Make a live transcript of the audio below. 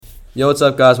Yo, what's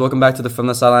up, guys? Welcome back to the From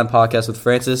the Sideline podcast with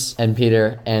Francis and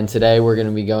Peter. And today we're going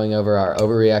to be going over our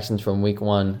overreactions from Week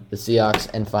 1, the Seahawks,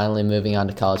 and finally moving on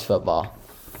to college football.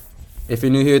 If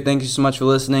you're new here, thank you so much for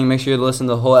listening. Make sure to listen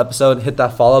to the whole episode. Hit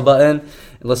that follow button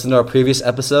and listen to our previous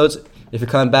episodes. If you're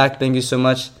coming back, thank you so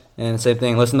much. And same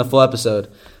thing, listen to the full episode.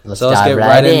 Let's get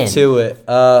right into it.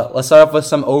 Let's start off with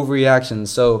some overreactions.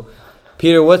 So,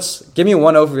 Peter, give me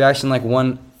one overreaction, like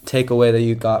one takeaway that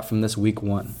you got from this Week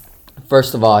 1.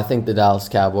 First of all, I think the Dallas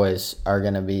Cowboys are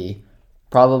going to be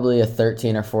probably a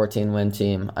 13 or 14 win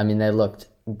team. I mean, they looked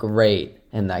great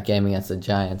in that game against the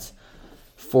Giants.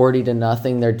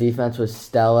 40-0. Their defense was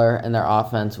stellar, and their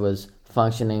offense was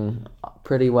functioning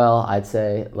pretty well, I'd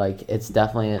say. Like, it's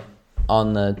definitely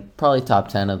on the probably top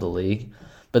 10 of the league.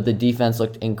 But the defense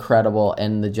looked incredible,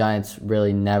 and the Giants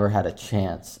really never had a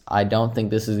chance. I don't think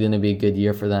this is going to be a good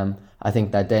year for them. I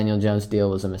think that Daniel Jones deal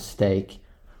was a mistake.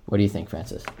 What do you think,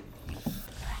 Francis?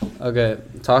 Okay,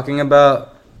 talking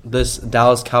about this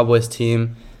Dallas Cowboys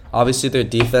team, obviously their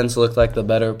defense looked like the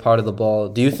better part of the ball.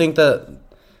 Do you think that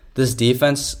this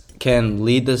defense can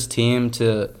lead this team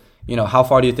to, how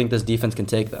far do you think this defense can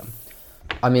take them?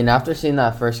 I mean, after seeing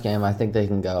that first game, I think they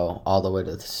can go all the way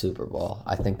to the Super Bowl.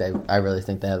 I really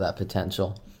think they have that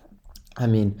potential. I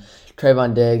mean,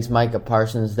 Trayvon Diggs, Micah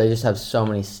Parsons, they just have so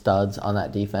many studs on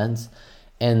that defense.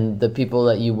 And the people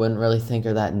that you wouldn't really think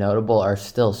are that notable are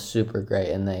still super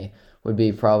great, and they would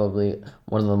be probably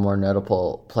one of the more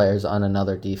notable players on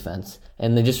another defense.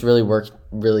 And they just really work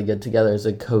really good together as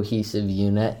a cohesive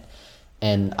unit.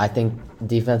 And I think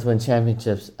defense wins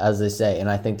championships, as they say. And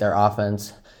I think their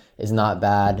offense is not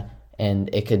bad, and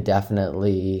it could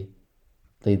definitely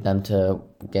lead them to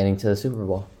getting to the Super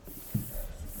Bowl.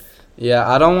 Yeah,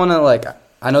 I don't want to,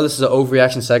 I know this is an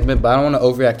overreaction segment, but I don't want to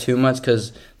overreact too much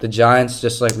because the Giants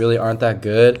just, really aren't that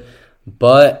good.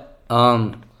 But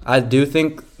I do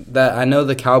think that I know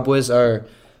the Cowboys are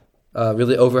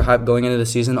really overhyped going into the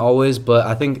season always, but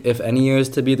I think if any year is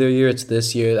to be their year, it's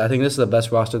this year. I think this is the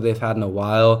best roster they've had in a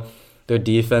while. Their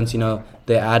defense,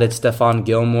 they added Stephon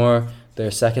Gilmore. Their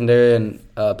secondary and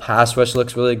pass rush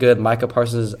looks really good. Micah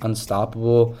Parsons is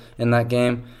unstoppable in that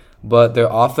game. But their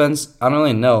offense, I don't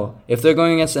really know. If they're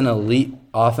going against an elite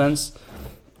offense,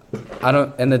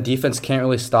 and the defense can't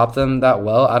really stop them that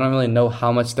well, I don't really know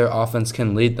how much their offense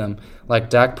can lead them. Like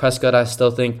Dak Prescott, I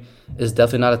still think is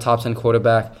definitely not a top 10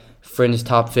 quarterback, fringe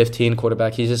top 15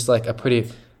 quarterback. He's just a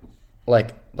pretty,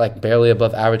 barely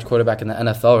above average quarterback in the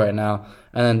NFL right now.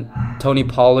 And then Tony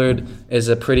Pollard is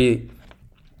a pretty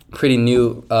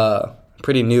new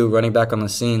running back on the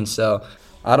scene. So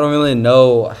I don't really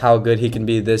know how good he can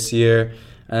be this year.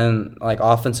 And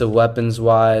offensive weapons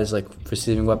wise,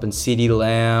 receiving weapons, CeeDee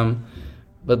Lamb.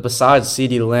 But besides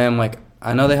CeeDee Lamb,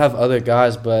 I know they have other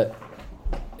guys, but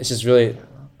it's just really,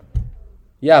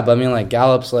 yeah. But I mean,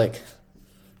 Gallup's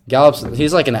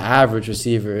he's an average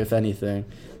receiver, if anything.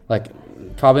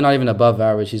 Probably not even above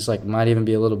average. He's might even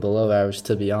be a little below average,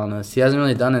 to be honest. He hasn't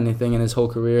really done anything in his whole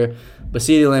career, but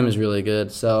CeeDee Lamb is really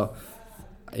good. So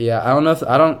yeah, I don't know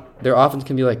if their offense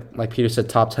can be like Peter said,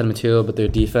 top 10 material, but their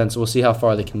defense, we'll see how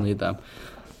far they can lead them.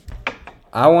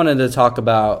 I wanted to talk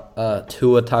about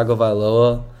Tua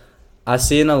Tagovailoa. I've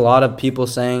seen a lot of people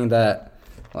saying that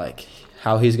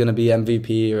how he's gonna be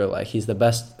MVP or he's the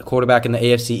best quarterback in the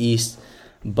AFC East,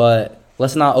 but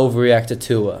let's not overreact to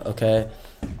Tua, okay?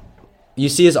 You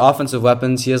see his offensive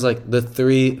weapons. He has the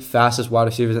 3 fastest wide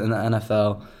receivers in the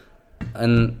NFL.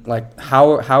 And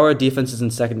how are defenses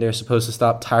in secondary supposed to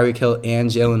stop Tyreek Hill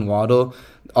and Jalen Waddle?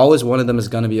 Always one of them is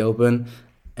going to be open.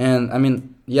 And I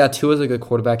mean, yeah, Tua's a good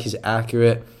quarterback. He's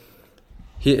accurate.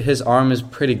 His arm is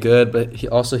pretty good, but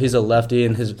he's a lefty,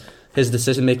 and his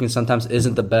decision making sometimes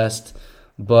isn't the best.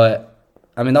 But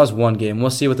I mean, that was one game. We'll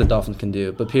see what the Dolphins can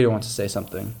do. But Peter wants to say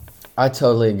something. I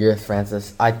totally agree with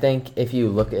Francis. I think if you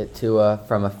look at Tua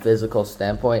from a physical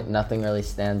standpoint, nothing really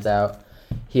stands out.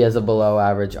 He has a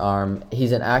below-average arm.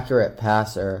 He's an accurate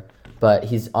passer, but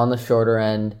he's on the shorter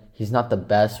end. He's not the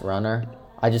best runner.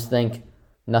 I just think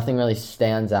nothing really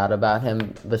stands out about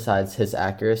him besides his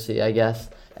accuracy, I guess.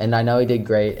 And I know he did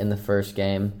great in the first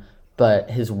game, but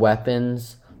his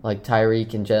weapons, like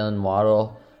Tyreek and Jalen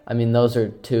Waddle, I mean, those are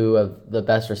 2 of the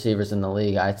best receivers in the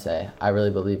league, I'd say. I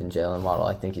really believe in Jalen Waddle.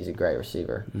 I think he's a great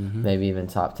receiver, maybe even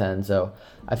top 10. So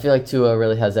I feel like Tua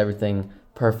really has everything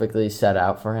perfectly set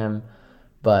out for him,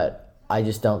 but I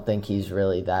just don't think he's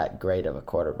really that great of a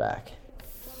quarterback.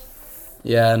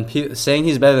 Yeah, and saying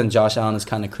he's better than Josh Allen is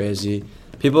kind of crazy.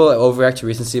 People overreact to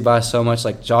recency bias so much.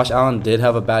 Josh Allen did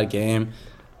have a bad game,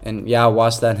 and yeah, I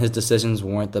watched that, and his decisions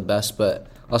weren't the best, but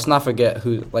let's not forget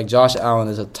Josh Allen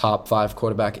is a top 5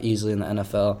 quarterback easily in the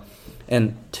NFL.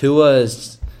 And Tua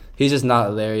he's just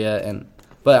not there yet.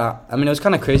 But I mean, it was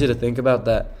kind of crazy to think about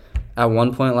that. At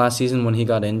one point last season when he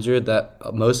got injured,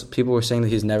 that most people were saying that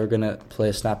he's never going to play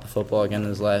a snap of football again in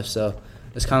his life. So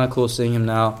it's kind of cool seeing him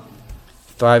now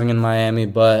thriving in Miami.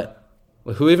 But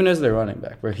who even is their running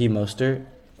back? Raheem Mostert?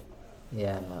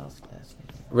 Yeah, Miles Gaskin.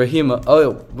 Raheem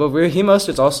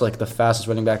Mostert's also like the fastest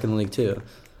running back in the league too.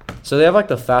 So they have like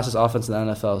the fastest offense in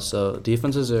the NFL. So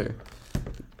defenses are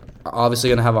obviously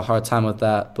going to have a hard time with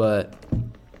that. But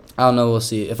I don't know. We'll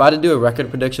see. If I had to do a record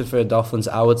prediction for the Dolphins,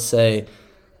 I would say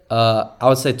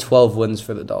 12 wins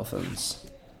for the Dolphins.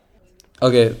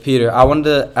 Okay, Peter, I wanted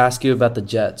to ask you about the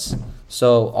Jets.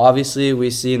 So, obviously,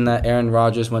 we've seen that Aaron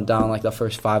Rodgers went down like the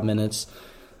first 5 minutes.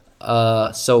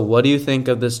 So, what do you think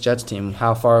of this Jets team?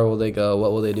 How far will they go?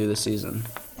 What will they do this season?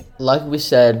 Like we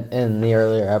said in the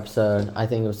earlier episode, I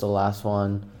think it was the last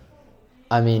one.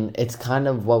 I mean, it's kind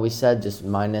of what we said, just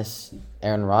minus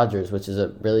Aaron Rodgers, which is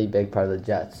a really big part of the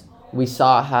Jets. We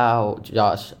saw how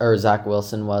Zach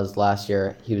Wilson was last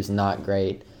year. He was not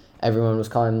great. Everyone was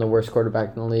calling him the worst quarterback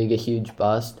in the league, a huge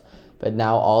bust. But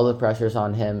now all the pressure's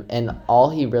on him, and all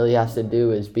he really has to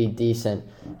do is be decent,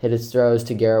 hit his throws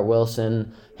to Garrett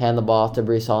Wilson, hand the ball to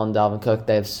Breece Hall and Dalvin Cook.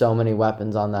 They have so many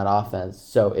weapons on that offense.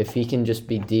 So if he can just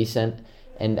be decent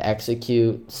and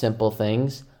execute simple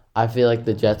things, I feel like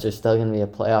the Jets are still going to be a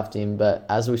playoff team. But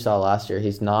as we saw last year,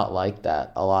 he's not like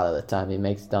that a lot of the time. He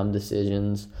makes dumb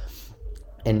decisions,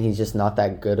 and he's just not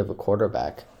that good of a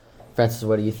quarterback. Francis,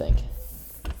 what do you think?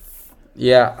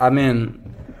 Yeah, I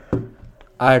mean,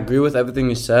 I agree with everything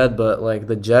you said, but like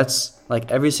the Jets,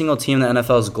 like every single team in the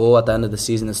NFL's goal at the end of the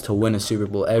season is to win a Super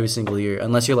Bowl every single year,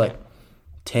 unless you're like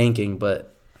tanking.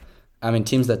 But I mean,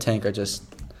 teams that tank are just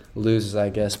losers, I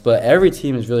guess. But every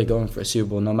team is really going for a Super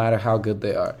Bowl, no matter how good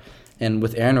they are. And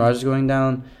with Aaron Rodgers going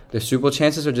down, their Super Bowl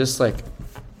chances are just like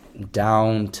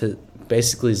down to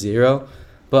basically zero.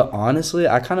 But honestly,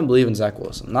 I kind of believe in Zach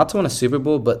Wilson. Not to win a Super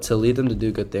Bowl, but to lead them to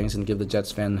do good things and give the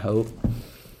Jets fan hope.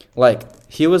 Like,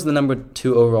 he was the number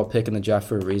 2 overall pick in the draft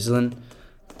for a reason.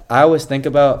 I always think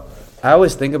about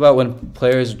when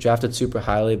players are drafted super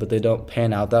highly, but they don't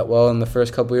pan out that well in the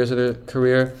first couple years of their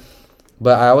career.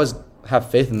 But I always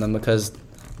have faith in them because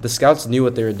the scouts knew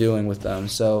what they were doing with them.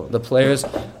 So the players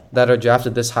that are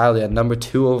drafted this highly at number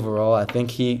 2 overall, I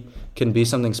think he can be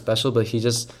something special, but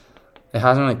it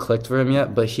hasn't really clicked for him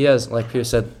yet, but he has, like Peter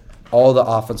said, all the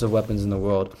offensive weapons in the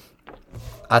world.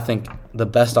 I think the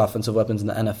best offensive weapons in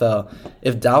the NFL.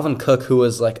 If Dalvin Cook, who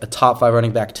was like a top 5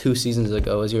 running back 2 seasons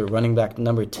ago, is your running back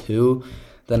number 2,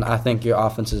 then I think your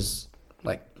offense is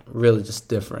like really just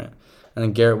different. And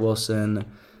then Garrett Wilson,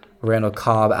 Randall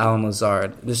Cobb, Alan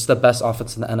Lazard. This is the best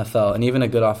offense in the NFL, and even a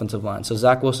good offensive line. So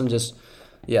Zach Wilson just,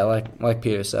 yeah, like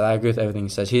Peter said, I agree with everything he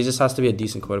says. He just has to be a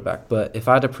decent quarterback. But if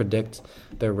I had to predict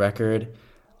their record,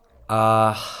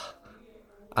 I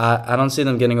don't see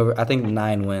them getting over. I think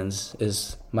 9 wins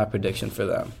is my prediction for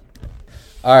them.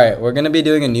 All right, we're going to be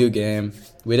doing a new game.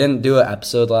 We didn't do an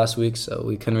episode last week, so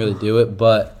we couldn't really do it.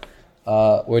 But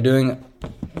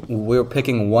we're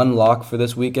picking 1 lock for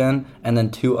this weekend and then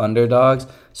 2 underdogs.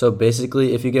 So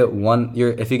basically, if you get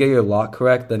your lock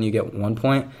correct, then you get 1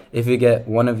 point. If you get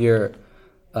one of your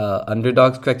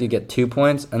underdogs correct, you get 2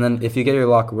 points. And then if you get your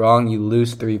lock wrong, you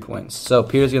lose 3 points. So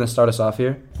Peter's going to start us off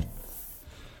here.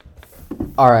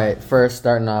 All right, first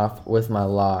starting off with my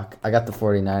lock, I got the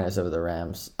 49ers over the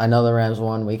Rams. I know the Rams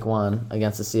won week 1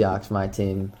 against the Seahawks, my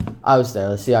team. I was there.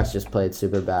 The Seahawks just played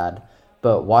super bad.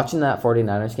 But watching that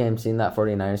 49ers game, seeing that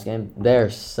 49ers game, they're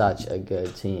such a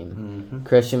good team. Mm-hmm.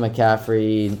 Christian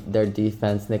McCaffrey, their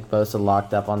defense, Nick Bosa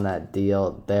locked up on that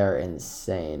deal. They're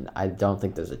insane. I don't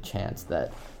think there's a chance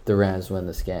that the Rams win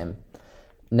this game.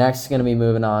 Next, going to be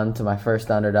moving on to my first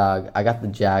underdog. I got the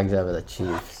Jags over the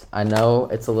Chiefs. I know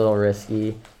it's a little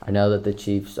risky. I know that the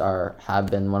Chiefs have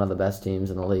been one of the best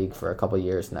teams in the league for a couple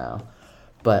years now.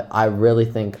 But I really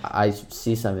think I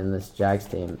see some in this Jags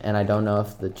team, and I don't know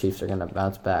if the Chiefs are going to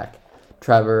bounce back.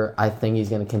 Trevor, I think he's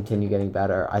going to continue getting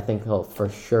better. I think he'll for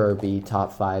sure be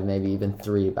top 5, maybe even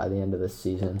 3 by the end of this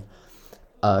season.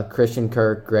 Christian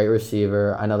Kirk, great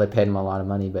receiver. I know they paid him a lot of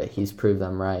money, but he's proved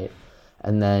them right.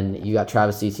 And then you got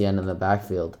Travis Etienne in the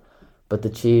backfield. But the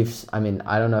Chiefs, I mean,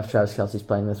 I don't know if Travis Kelce's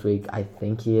playing this week. I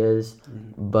think he is.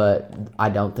 But I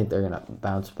don't think they're going to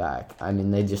bounce back. I mean,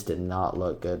 they just did not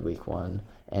look good week 1.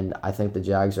 And I think the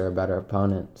Jags are a better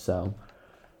opponent. So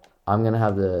I'm going to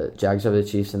have the Jags over the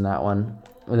Chiefs in that one.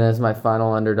 And then as my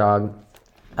final underdog,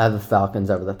 I have the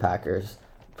Falcons over the Packers.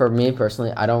 For me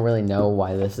personally, I don't really know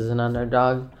why this is an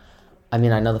underdog. I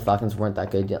mean, I know the Falcons weren't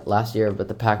that good yet last year, but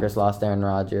the Packers lost Aaron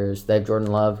Rodgers. They have Jordan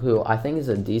Love, who I think is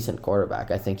a decent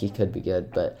quarterback. I think he could be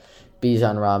good, but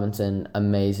Bijan Robinson,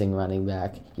 amazing running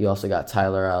back. You also got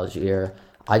Tyler Algier.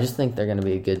 I just think they're going to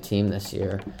be a good team this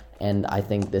year, and I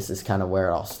think this is kind of where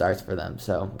it all starts for them.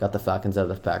 So, got the Falcons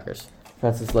over the Packers.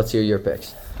 Francis, let's hear your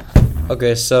picks.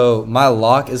 Okay, so my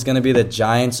lock is going to be the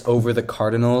Giants over the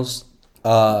Cardinals.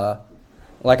 I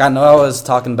know I was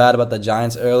talking bad about the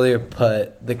Giants earlier,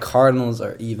 but the Cardinals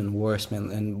are even worse, man.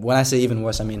 And when I say even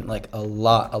worse, I mean like a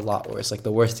lot worse. Like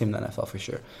the worst team in the NFL for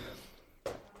sure.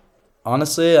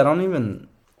 Honestly, I don't even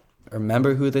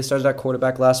remember who they started at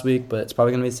quarterback last week, but it's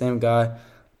probably going to be the same guy.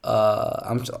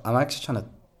 I'm actually trying to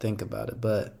think about it,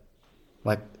 but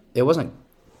like it wasn't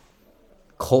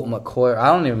Colt McCoy. I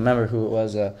don't even remember who it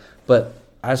was, but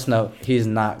I just know he's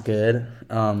not good.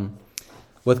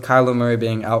 With Kyler Murray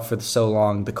being out for so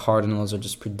long, the Cardinals are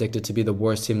just predicted to be the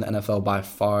worst team in the NFL by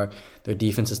far. Their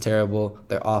defense is terrible.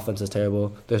 Their offense is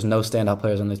terrible. There's no standout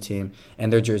players on the team,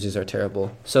 and their jerseys are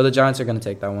terrible. So the Giants are going to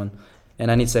take that one. And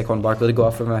I need Saquon Barkley to go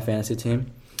off for my fantasy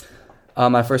team.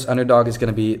 My first underdog is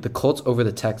going to be the Colts over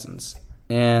the Texans.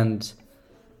 And,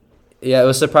 yeah, it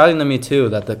was surprising to me, too,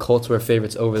 that the Colts were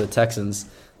favorites over the Texans.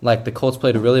 Like, the Colts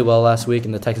played really well last week,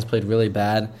 and the Texans played really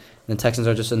bad. And the Texans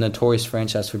are just a notorious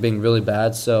franchise for being really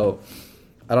bad. So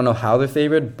I don't know how they're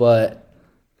favored, but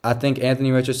I think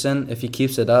Anthony Richardson, if he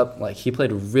keeps it up, like he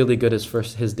played really good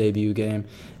his debut game,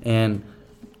 and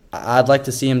I'd like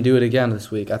to see him do it again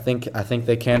this week. I think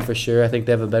they can for sure. I think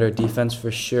they have a better defense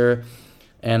for sure,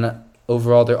 and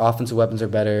overall their offensive weapons are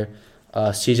better.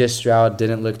 C.J. Stroud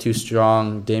didn't look too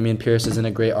strong. Dameon Pierce isn't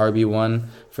a great RB1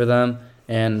 for them,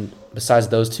 and besides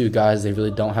those two guys, they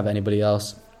really don't have anybody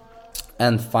else.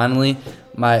 And finally,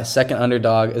 my second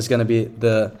underdog is going to be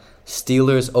the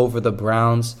Steelers over the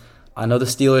Browns. I know the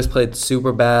Steelers played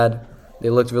super bad. They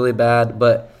looked really bad,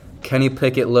 but Kenny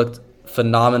Pickett looked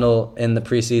phenomenal in the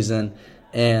preseason,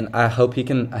 and I hope he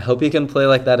can play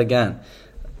like that again.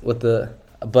 The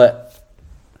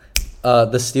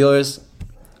Steelers,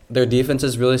 their defense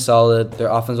is really solid. Their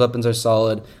offensive weapons are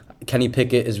solid. Kenny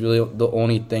Pickett is really the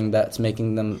only thing that's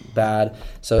making them bad.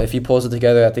 So if he pulls it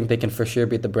together, I think they can for sure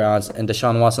beat the Browns. And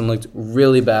Deshaun Watson looked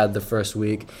really bad the first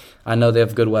week. I know they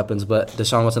have good weapons, but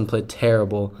Deshaun Watson played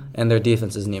terrible, and their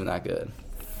defense isn't even that good.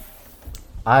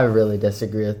 I really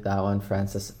disagree with that one,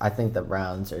 Francis. I think the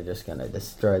Browns are just going to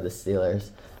destroy the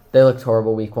Steelers. They looked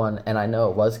horrible week one, and I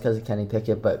know it was because of Kenny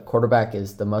Pickett, but quarterback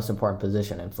is the most important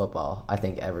position in football. I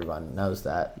think everyone knows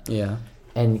that. Yeah.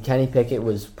 And Kenny Pickett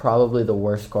was probably the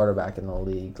worst quarterback in the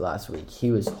league last week.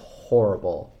 He was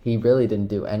horrible. He really didn't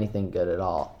do anything good at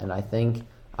all. And I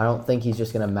don't think he's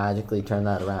just going to magically turn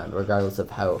that around, regardless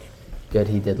of how good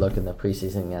he did look in the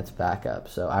preseason against backup.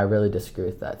 So I really disagree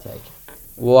with that take.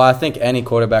 Well, I think any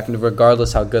quarterback,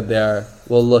 regardless how good they are,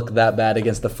 will look that bad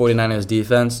against the 49ers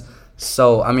defense.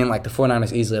 So, I mean, like, the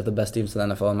 49ers easily have the best defense in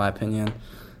the NFL, in my opinion.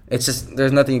 It's just,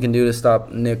 there's nothing you can do to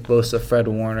stop Nick Bosa, Fred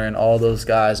Warner, and all those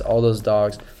guys, all those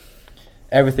dogs.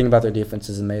 Everything about their defense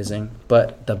is amazing.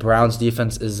 But the Browns'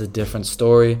 defense is a different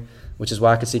story, which is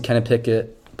why I could see Kenny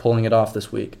Pickett pulling it off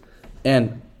this week.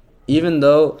 And even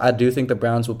though I do think the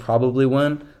Browns will probably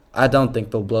win, I don't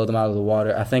think they'll blow them out of the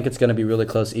water. I think it's going to be really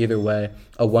close either way.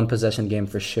 A one-possession game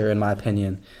for sure, in my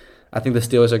opinion. I think the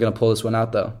Steelers are going to pull this one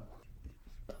out, though.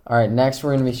 All right, next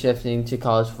we're going to be shifting to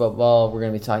college football. We're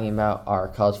going to be talking about our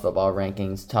college football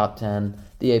rankings, top 10.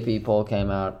 The AP poll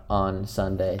came out on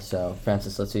Sunday. So,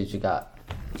 Francis, let's see what you got.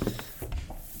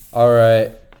 All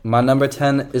right. My number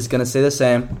 10 is going to stay the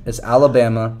same. It's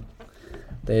Alabama.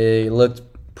 They looked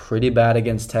pretty bad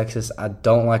against Texas. I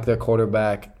don't like their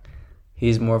quarterback.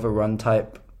 He's more of a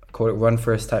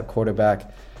run-first type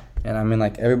quarterback. And, I mean,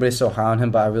 like, everybody's so high on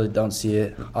him, but I really don't see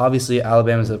it. Obviously,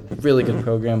 Alabama's a really good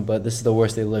program, but this is the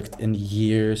worst they looked in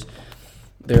years.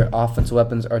 Their offensive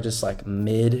weapons are just, like,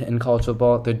 mid in college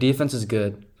football. Their defense is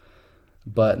good,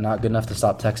 but not good enough to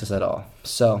stop Texas at all.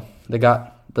 So, they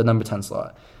got the number 10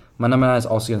 slot. My number 9 is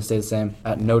also going to stay the same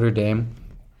at Notre Dame.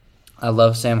 I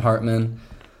love Sam Hartman.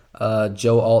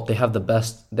 Joe Alt, they have the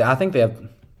best – I think they have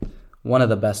one of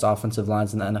the best offensive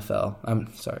lines in the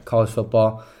NFL. College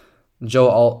football. Joe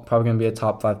Alt, probably going to be a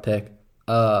top 5 pick.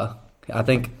 I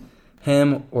think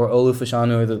him or Olu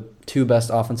Fashanu are the two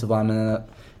best offensive linemen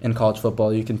in college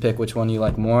football. You can pick which one you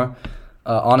like more.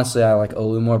 Honestly, I like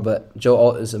Olu more, but Joe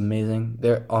Alt is amazing.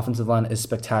 Their offensive line is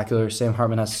spectacular. Sam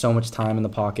Hartman has so much time in the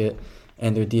pocket,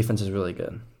 and their defense is really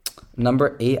good.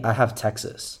 Number 8, I have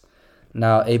Texas.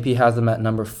 Now, AP has them at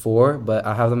number 4, but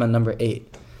I have them at number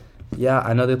 8. Yeah,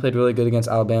 I know they played really good against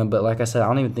Alabama, but like I said, I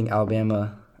don't even think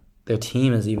Alabama, their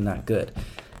team is even that good.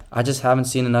 I just haven't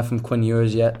seen enough from Quinn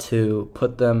Ewers yet to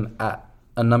put them at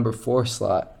a number 4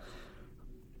 slot,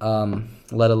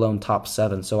 let alone top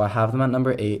 7. So I have them at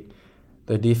number 8.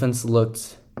 Their defense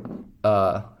looked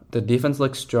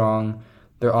strong.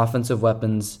 Their offensive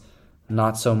weapons,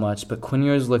 not so much. But Quinn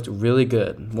Ewers looked really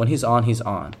good. When he's on, he's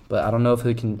on. But I don't know if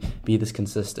he can be this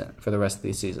consistent for the rest of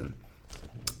the season.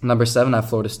 Number 7, I have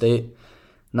Florida State.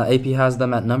 Now, AP has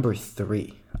them at number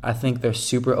 3. I think they're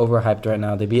super overhyped right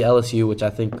now. They beat LSU, which I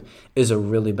think is a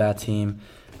really bad team.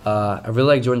 I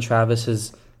really like Jordan Travis.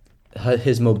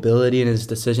 His mobility and his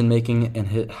decision-making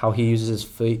and how he uses his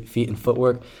feet and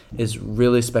footwork is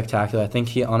really spectacular. I think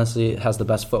he honestly has the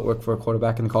best footwork for a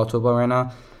quarterback in college football right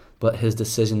now, but his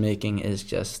decision-making is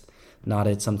just not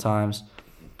it sometimes.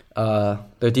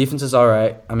 Their defense is all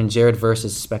right. I mean, Jared Verse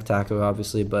is spectacular,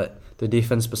 obviously, but their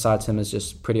defense besides him is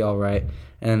just pretty all right,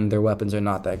 and their weapons are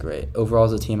not that great. Overall,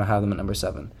 as a team, I have them at number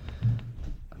 7.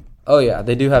 Oh, yeah,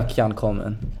 they do have Keon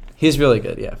Coleman. He's really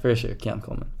good, yeah, for sure, Keon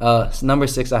Coleman. Number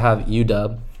 6, I have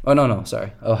UW. Oh, no,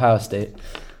 sorry, Ohio State.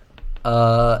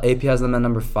 AP has them at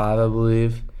number 5, I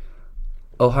believe.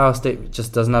 Ohio State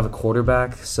just doesn't have a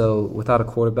quarterback, so without a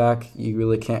quarterback, you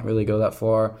really can't really go that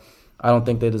far. I don't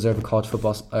think they deserve a college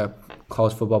football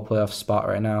playoff spot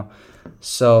right now.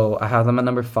 So I have them at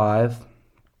number 5,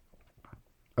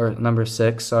 or number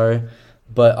 6, sorry.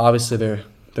 But obviously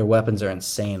their weapons are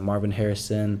insane. Marvin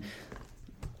Harrison,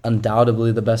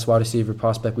 undoubtedly the best wide receiver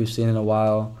prospect we've seen in a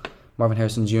while. Marvin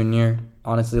Harrison Jr.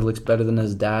 honestly looks better than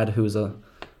his dad, who's a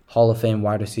Hall of Fame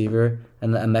wide receiver.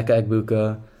 And then Emeka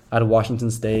Egbuka out of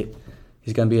Washington State.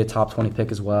 He's going to be a top 20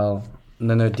 pick as well. And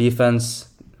then their defense,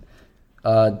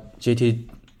 JT,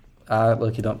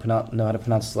 look, you don't know how to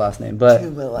pronounce his last name, but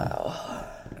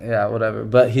yeah, whatever.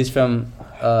 But he's from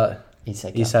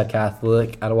Eastside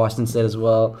Catholic out of Washington State as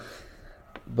well.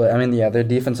 But I mean, yeah, their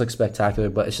defense looks spectacular,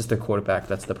 but it's just their quarterback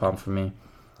that's the problem for me.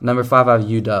 Number 5, I have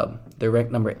UW. They're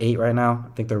ranked number 8 right now.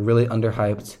 I think they're really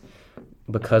underhyped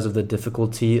because of the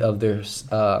difficulty of their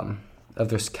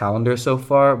calendar so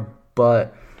far.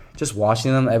 But just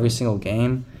watching them every single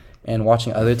game and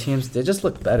watching other teams, they just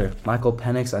look better. Michael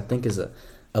Penix, I think, is a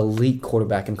elite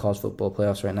quarterback in college football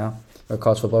playoffs right now, or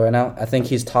college football right now. I think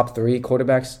he's top 3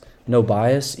 quarterbacks, no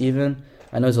bias even.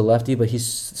 I know he's a lefty, but he's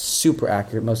super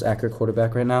accurate, most accurate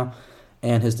quarterback right now.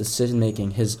 And his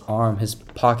decision-making, his arm, his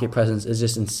pocket presence is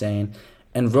just insane.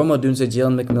 And Rome Odunze,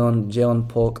 Jalen McMillan, Jalen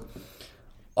Polk,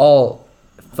 all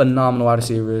phenomenal wide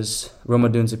receivers. Rome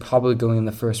Odunze probably going in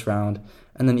the first round.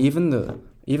 And then even the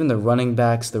running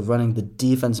backs, the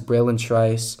defense, Braylon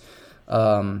Trice,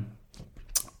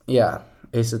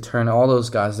 Asa Turner, all those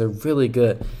guys, they're really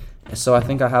good. So I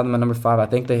think I have them at number 5. I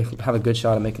think they have a good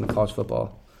shot at making the college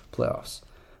football playoffs.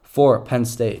 4, Penn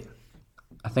State.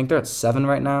 I think they're at 7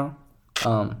 right now.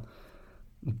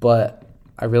 But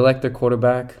I really like their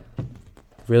quarterback.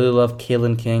 Really love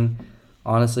Kalen King.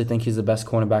 Honestly think he's the best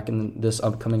cornerback in this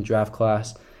upcoming draft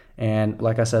class. And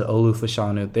like I said, Olu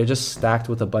Fashanu. They're just stacked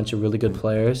with a bunch of really good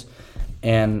players.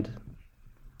 And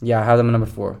yeah, I have them at number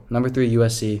 4. Number 3,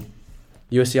 USC.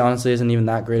 USC honestly isn't even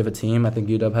that great of a team. I think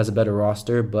UW has a better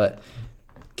roster, but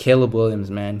Caleb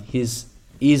Williams, man, he's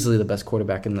easily the best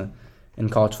quarterback in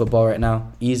college football right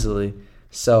now, easily.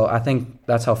 So I think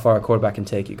that's how far a quarterback can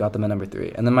take you. Got them at number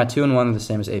 3. And then my 2 and 1 are the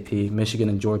same as AP, Michigan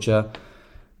and Georgia.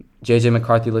 JJ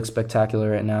McCarthy looks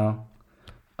spectacular right now.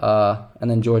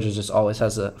 And then Georgia just always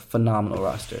has a phenomenal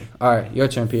roster. All right, your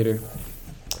turn, Peter.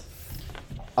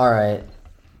 All right.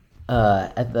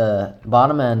 At the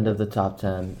bottom end of the top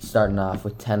 10, starting off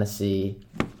with Tennessee,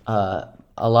 a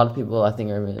lot of people I think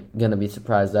are going to be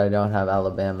surprised that I don't have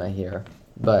Alabama here.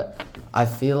 But I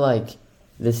feel like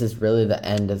this is really the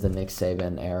end of the Nick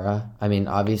Saban era. I mean,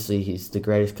 obviously he's the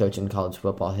greatest coach in college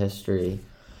football history,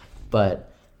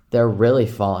 but they're really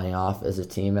falling off as a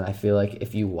team, and I feel like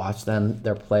if you watch them,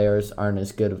 their players aren't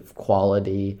as good of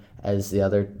quality as they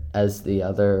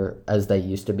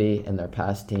used to be in their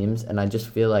past teams. And I just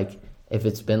feel like if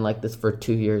it's been like this for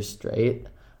 2 years straight,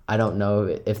 I don't know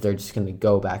if they're just going to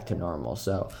go back to normal.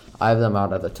 So I have them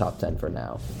out of the top 10 for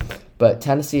now. But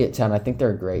Tennessee at 10, I think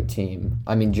they're a great team.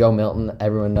 I mean, Joe Milton,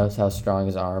 everyone knows how strong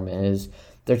his arm is.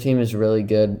 Their team is really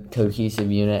good,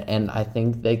 cohesive unit, and I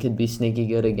think they could be sneaky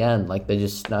good again. Like, they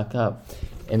just snuck up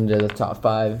into the top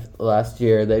 5 last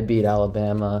year. They beat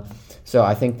Alabama. So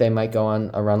I think they might go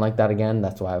on a run like that again.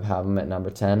 That's why I have them at number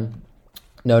 10.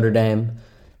 Notre Dame,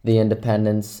 the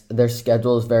Independents. Their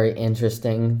schedule is very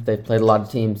interesting. They've played a lot of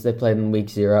teams. They played in week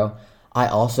 0. I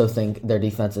also think their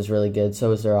defense is really good.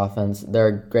 So is their offense. They're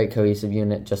a great cohesive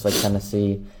unit, just like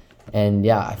Tennessee. And,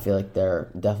 yeah, I feel like they're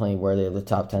definitely worthy of the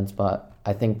top 10 spot.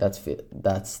 I think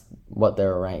that's what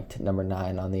they're ranked, number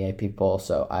 9 on the AP poll,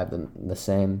 so I have them the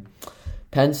same.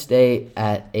 Penn State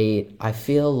at 8. I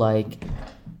feel like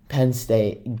Penn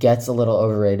State gets a little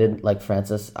overrated, like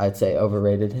Francis, I'd say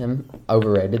overrated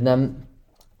them.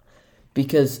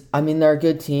 Because, I mean, they're a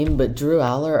good team, but Drew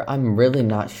Aller, I'm really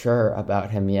not sure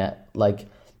about him yet. Like,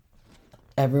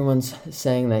 everyone's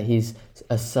saying that he's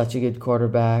such a good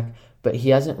quarterback, but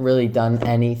he hasn't really done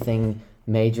anything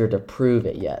major to prove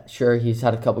it yet. Sure, he's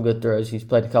had a couple good throws, he's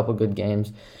played a couple good games,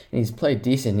 and he's played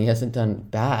decent. He hasn't done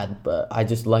bad, but I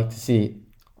just like to see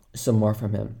some more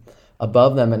from him.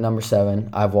 Above them at number 7,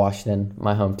 I have Washington,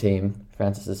 my home team,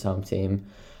 Francis's home team.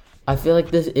 I feel like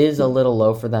this is a little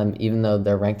low for them, even though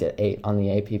they're ranked at 8 on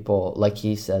the AP poll. Like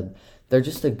he said,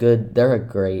 they're a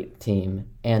great team,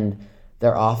 and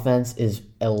their offense is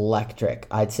electric.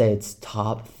 I'd say it's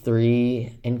top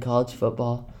 3 in college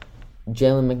football.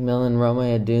 Jalen McMillan, Rome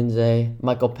Odunze,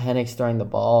 Michael Penix throwing the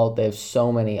ball. They have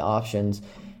so many options,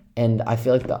 and I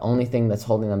feel like the only thing that's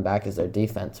holding them back is their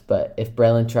defense. But if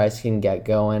Braylon Trice can get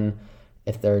going,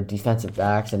 if their defensive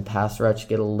backs and pass rush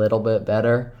get a little bit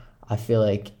better, I feel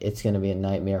like it's going to be a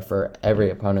nightmare for every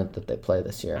opponent that they play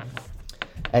this year.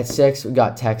 At 6, we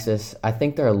got Texas. I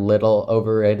think they're a little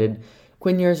overrated.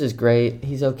 Quinn Ewers is great.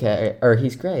 He's okay, or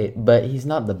he's great, but he's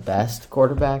not the best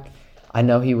quarterback. I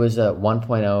know he was a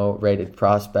 1.0 rated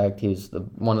prospect. He was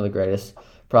one of the greatest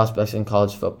prospects in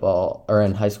college football or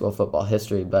in high school football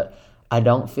history, but I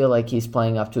don't feel like he's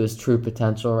playing up to his true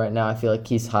potential right now. I feel like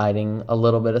he's hiding a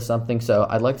little bit of something, so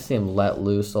I'd like to see him let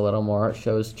loose a little more,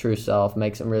 show his true self,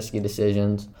 make some risky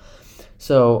decisions.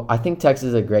 So I think Texas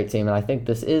is a great team, and I think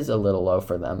this is a little low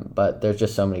for them, but there's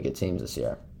just so many good teams this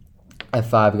year. At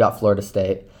 5, we got Florida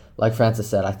State. Like Francis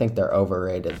said, I think they're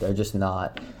overrated.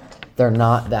 They're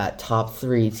not that top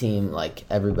 3 team like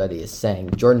everybody is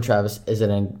saying. Jordan Travis is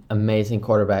an amazing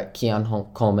quarterback. Keon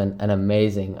Coleman, an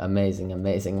amazing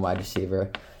wide receiver.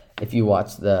 If you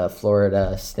watch the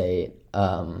Florida State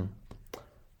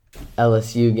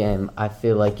LSU game, I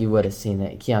feel like you would have seen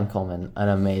it. Keon Coleman, an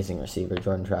amazing receiver.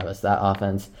 Jordan Travis, that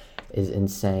offense is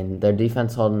insane. Their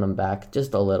defense holding them back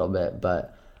just a little bit,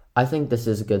 but I think this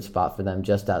is a good spot for them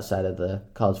just outside of the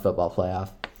college football playoff.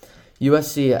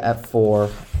 USC at 4.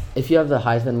 If you have the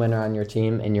Heisman winner on your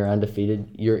team and you're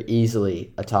undefeated, you're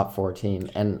easily a top 4 team.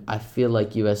 And I feel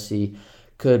like USC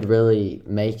could really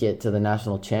make it to the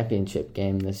national championship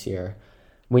game this year.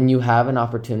 When you have an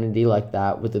opportunity like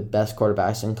that with the best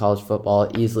quarterbacks in college football,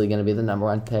 easily going to be the number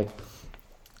 1 pick,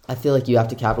 I feel like you have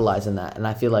to capitalize on that. And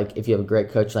I feel like if you have a great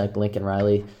coach like Lincoln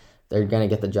Riley, they're going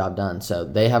to get the job done. So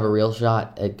they have a real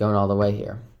shot at going all the way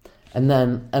here. And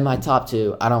then in my top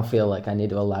 2, I don't feel like I need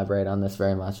to elaborate on this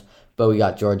very much, but we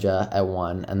got Georgia at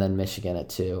 1 and then Michigan at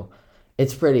 2.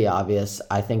 It's pretty obvious.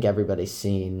 I think everybody's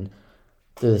seen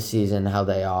through the season how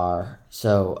they are,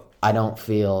 so I don't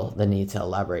feel the need to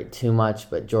elaborate too much,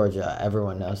 but Georgia,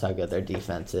 everyone knows how good their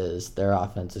defense is. Their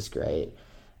offense is great.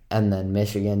 And then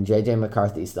Michigan, J.J.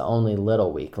 McCarthy's the only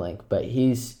little weak link, but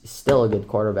he's still a good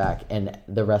quarterback, and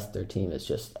the rest of their team is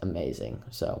just amazing.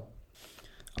 So,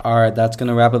 all right, that's going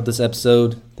to wrap up this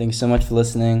episode. Thanks so much for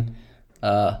listening.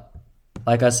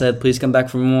 Like I said, please come back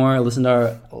for more. Listen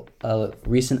to our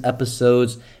recent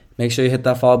episodes. Make sure you hit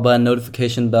that follow button,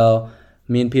 notification bell.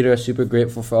 Me and Peter are super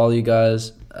grateful for all you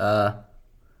guys.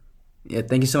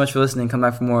 Thank you so much for listening. Come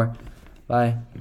back for more. Bye.